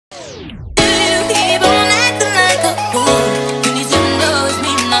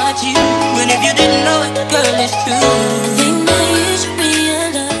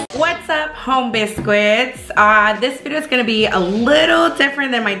home biscuits. This video is gonna be a little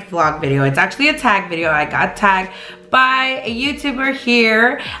different than my vlog video. It's actually a tag video. I got tagged by a YouTuber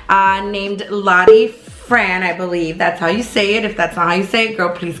here named Lottie Fran, I believe that's how you say it. If that's not how you say it,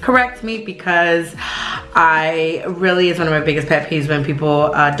 girl, please correct me, because I really, it's one of my biggest pet peeves when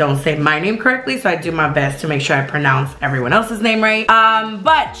people don't say my name correctly, so I do my best to make sure I pronounce everyone else's name right.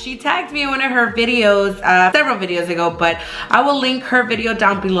 But she tagged me in one of her videos several videos ago, but I will link her video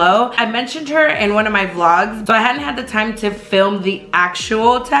down below. I mentioned her in one of my vlogs, so I hadn't had the time to film the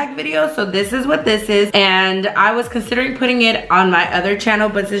actual tag video, so this is what this is, and I was considering putting it on my other channel,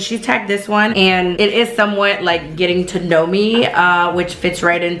 but since she tagged this one, and it is somewhat like getting to know me, which fits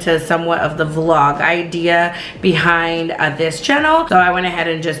right into somewhat of the vlog idea behind this channel, so I went ahead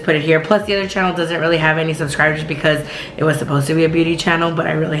and just put it here. Plus the other channel doesn't really have any subscribers because it was supposed to be a beauty channel, but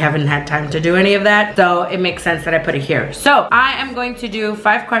I really haven't had time to do any of that, so it makes sense that I put it here. So I am going to do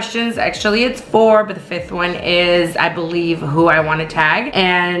 5 questions. Actually it's 4, but the 5th one is, I believe, who I want to tag,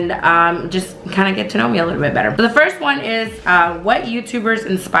 and just kind of get to know me a little bit better. So the first one is what YouTubers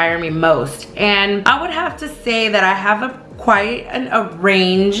inspire me most, and I would have to say that I have quite a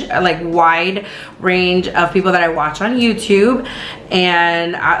range, like wide range of people that I watch on YouTube,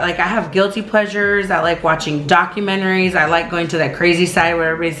 and I have guilty pleasures. I like watching documentaries. I like going to that crazy side where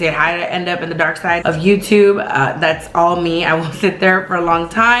everybody say hi to end up in the dark side of YouTube. That's all me. I will sit there for a long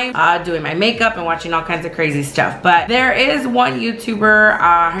time doing my makeup and watching all kinds of crazy stuff. But there is one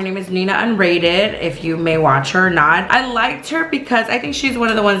YouTuber, her name is Nina Unrated, if you may watch her or not. I liked her because I think she's one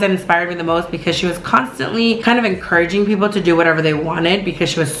of the ones that inspired me the most, because she was constantly kind of encouraging people to do whatever they wanted, because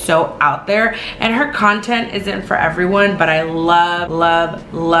she was so out there, and her content isn't for everyone, but I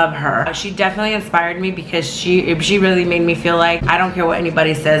love her. She definitely inspired me because she really made me feel like I don't care what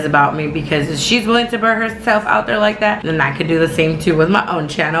anybody says about me, because if she's willing to put herself out there like that, then I could do the same too with my own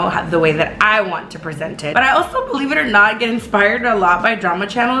channel, the way that I want to present it. But I also, believe it or not, get inspired a lot by drama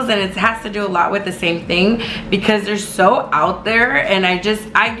channels, and it has to do a lot with the same thing, because they're so out there, and I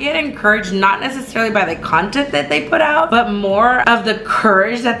get encouraged not necessarily by the content that they put out, but more of the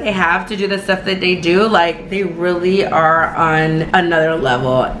courage that they have to do the stuff that they do. Like, they really are on another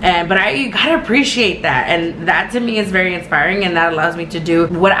level, you gotta appreciate that, and that to me is very inspiring, and that allows me to do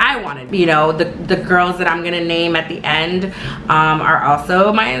what I wanted. You know, the girls that I'm gonna name at the end are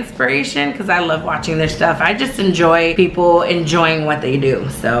also my inspiration, because I love watching their stuff. I just enjoy people enjoying what they do,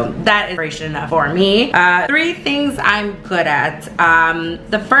 so that is inspiration enough for me. 3 things I'm good at.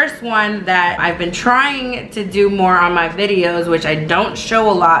 The first one that I've been trying to do more on my videos, which I don't show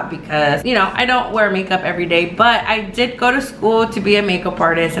a lot because, you know, I don't wear makeup every day, but I did go to school to be a makeup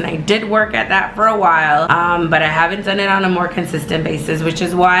artist, and I did work at that for a while, but I haven't done it on a more consistent basis, which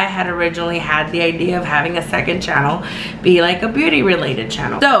is why I had originally had the idea of having a second channel be like a beauty related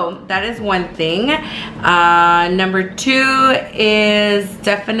channel. So that is one thing. Number 2 is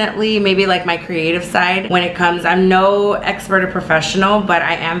definitely maybe like my creative side. When it comes, I'm no expert or professional, but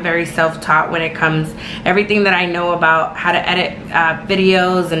I am very self-taught when it comes, everything that I know about how to edit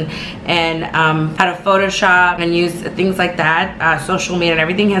videos and how to Photoshop and use things like that, social media and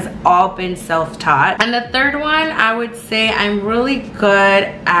everything, has all been self-taught. And the third one, I would say I'm really good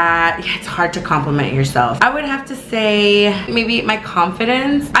at, it's hard to compliment yourself. I would have to say maybe my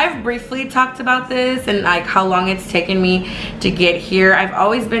confidence. I've briefly talked about this and like how long it's taken me to get here. I've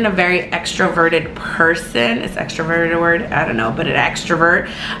always been a very extroverted person. Is extroverted a word? I don't know, but an extrovert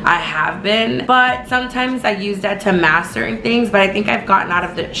I have been. But sometimes I use that to mask certain things, but I think I've gotten out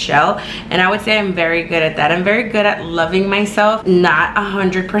of the shell, and I would say I'm very good at that. I'm very good at loving myself, not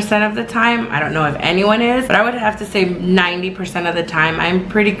 100% of the time. I don't know if anyone is, but I would have to say 90% of the time I'm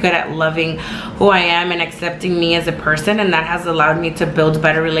pretty good at loving who I am and accepting me as a person, and that has allowed me to build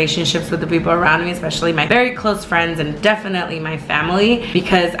better relationships with the people around me, especially my very close friends and definitely my family,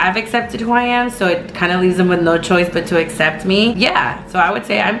 because I've accepted who I am, so it kind of leaves them with no choice but to accept me. Yeah, so I would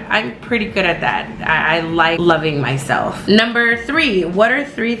say I'm pretty good at that. I like loving myself. Number 3, what are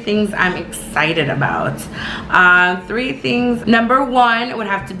 3 things I'm excited about? 3 things. Number 1 would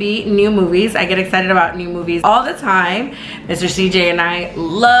have to be new movies. I get excited about new movies all the time. Mr. CJ and I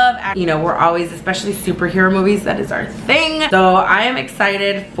love, you know, we're always, especially superhero movies, that is our thing. So I am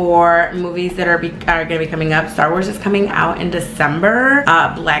excited for movies that are gonna be coming up. Star Wars is coming out in December.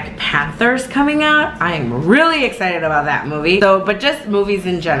 Black Panther's coming out. I am really excited about that movie. So, but just movies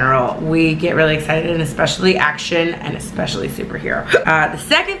in general, we get really excited, and especially action and especially superhero. The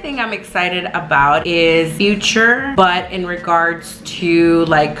second thing I'm excited about is future, but in regards to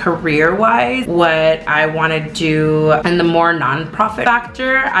like career-wise, what I want to do in the more nonprofit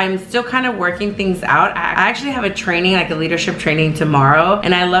factor. I'm still kind of working things out. I actually have a training, like a leadership training tomorrow,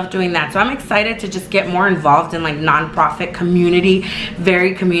 and I love doing that. So I'm excited to just get more involved in like nonprofit community,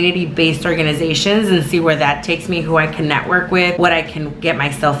 very community-based organizations, and see where that takes me, who I can network with, what I can get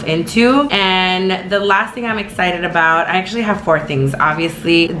myself into. And the last thing I'm excited about, I actually have 4 things.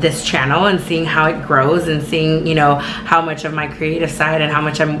 Obviously this channel and seeing how it grows and seeing, you know, how much of my creative side and how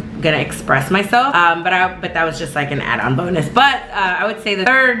much I'm gonna express myself. But that was just like an add-on bonus. But I would say the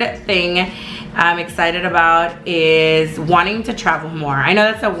third thing I'm excited about is wanting to travel more. I know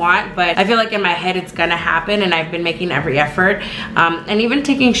that's a want, but I feel like in my head it's gonna happen, and I've been making every effort, and even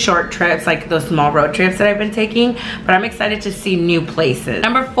taking short trips, like those small road trips that I've been taking. But I'm excited to see new places.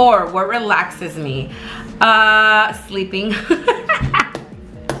 Number 4, what relaxes me? Sleeping.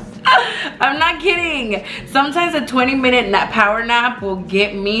 I'm not kidding. Sometimes a 20-minute power nap will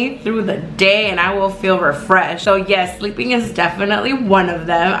get me through the day and I will feel refreshed. So yes, sleeping is definitely one of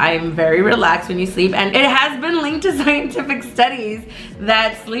them. I am very relaxed when you sleep, and it has been linked to scientific studies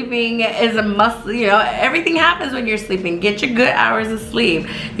that sleeping is a must. You know, everything happens when you're sleeping. Get your good hours of sleep.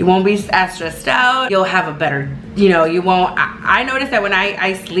 You won't be as stressed out. You'll have a better, you know, you won't. I notice that when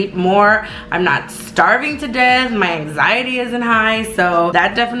I sleep more, I'm not starving to death. My anxiety isn't high, so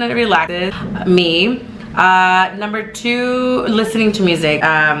that definitely relaxes me. Number 2, listening to music.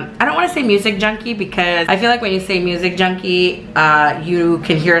 I don't want to say music junkie, because I feel like when you say music junkie, you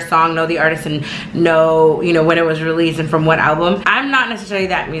can hear a song, know the artist, and know, you know, when it was released and from what album. I'm not necessarily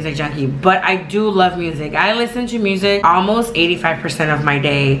that music junkie, but I do love music. I listen to music almost 85% of my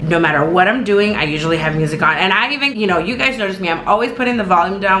day. No matter what I'm doing, I usually have music on. And I even, you know, you guys notice me, I'm always putting the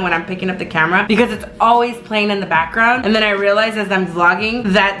volume down when I'm picking up the camera, because it's always playing in the background. And then I realize as I'm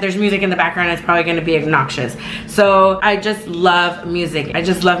vlogging that there's music in the background, and it's probably going to be obnoxious. So I just love music. I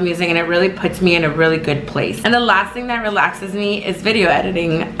just love music, and it really puts me in a really good place. And the last thing that relaxes me is video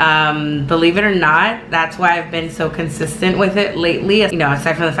editing. Believe it or not, that's why I've been so consistent with it lately. You know,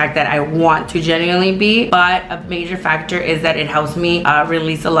 aside from the fact that I want to genuinely be, but a major factor is that it helps me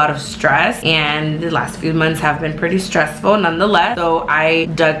release a lot of stress, and the last few months have been pretty stressful nonetheless. So I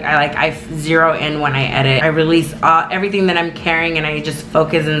zero in when I edit. I release everything that I'm carrying, and I just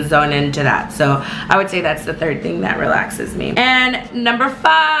focus and zone into that. So I would say that's the third thing that relaxes me. And number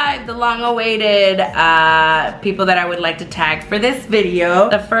 5, the long-awaited people that I would like to tag for this video.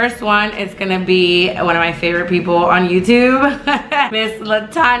 The first one is gonna be one of my favorite people on YouTube, Miss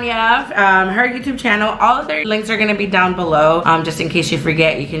Latanya. Her YouTube channel, all of their links are gonna be down below. Just in case you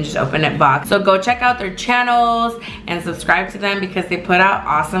forget, you can just open it box. So go check out their channels and subscribe to them, because they put out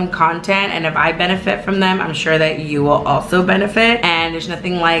awesome content, and if I benefit from them, I'm sure that you will also benefit. And there's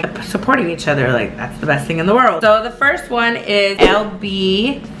nothing like supporting each other. Like, that's the best thing in the world. So the first one is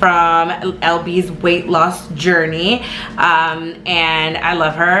LB from LB's weight loss journey, and I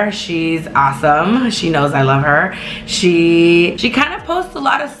love her. She's awesome. She knows I love her. She kind of posts a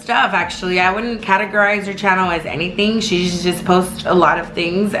lot of stuff. Actually, I wouldn't categorize her channel as anything. She just posts a lot of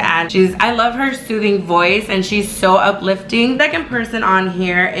things, and I love her soothing voice, and she's so uplifting. Second person on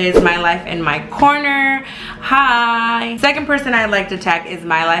here is My Life in My Corner. Hi. Second person I'd like to tag is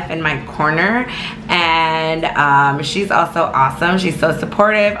My Life in My Corner, and she's also awesome. She's so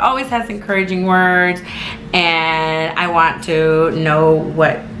supportive, always has encouraging words, and I want to know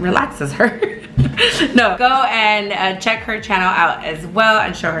what relaxes her. No, go and check her channel out as well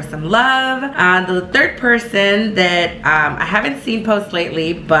and show her some love. The third person that I haven't seen post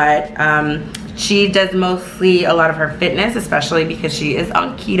lately, but she does mostly a lot of her fitness, especially because she is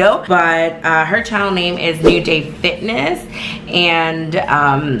on keto, but her channel name is New Day Fitness, and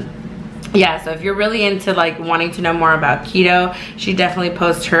yeah, so if you're really into like wanting to know more about keto, she definitely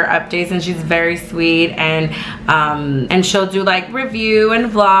posts her updates, and she's very sweet, and she'll do like review and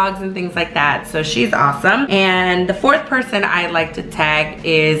vlogs and things like that. So she's awesome. And the fourth person I'd like to tag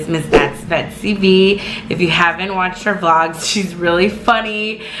is Miss That's Betsy V. If you haven't watched her vlogs, she's really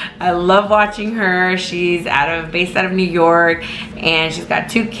funny. I love watching her. She's based out of New York, and she's got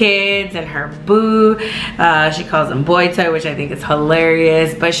 2 kids and her boo. She calls him Boy Toy, which I think is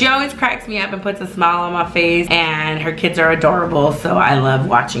hilarious, but she always cracks me up and puts a smile on my face, and her kids are adorable, so I love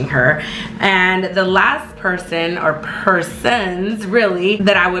watching her. And the last person or persons really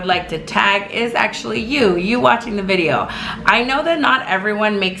that I would like to tag is actually you watching the video. I know that not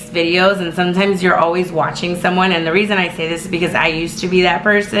everyone makes videos, and sometimes you're always watching someone, and the reason I say this is because I used to be that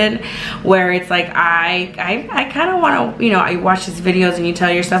person where it's like I kind of want to, you know, you watch these videos and you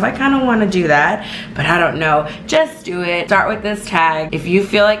tell yourself I kind of want to do that, but I don't know. Just do it. Start with this tag. If you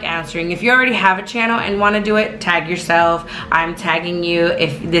feel like answering, if you already have a channel and want to do it, tag yourself. I'm tagging you.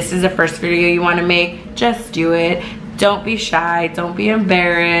 If this is the first video you want to make, just do it. Don't be shy, don't be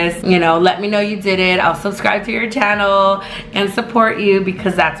embarrassed, you know, let me know you did it. I'll subscribe to your channel and support you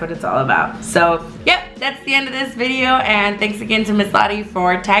because that's what it's all about. So, yep, that's the end of this video, and thanks again to Miss Lottie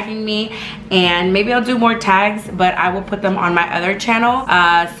for tagging me, and maybe I'll do more tags, but I will put them on my other channel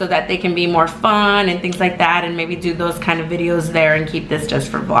so that they can be more fun and things like that, and maybe do those kind of videos there and keep this just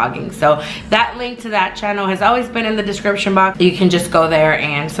for vlogging. So that link to that channel has always been in the description box. You can just go there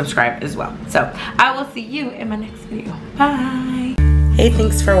and subscribe as well. So I will see you in my next video. Bye. Hey,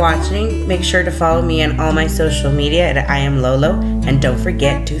 thanks for watching. Make sure to follow me on all my social media at EyeAmLolo, and don't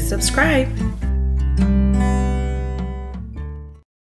forget to subscribe.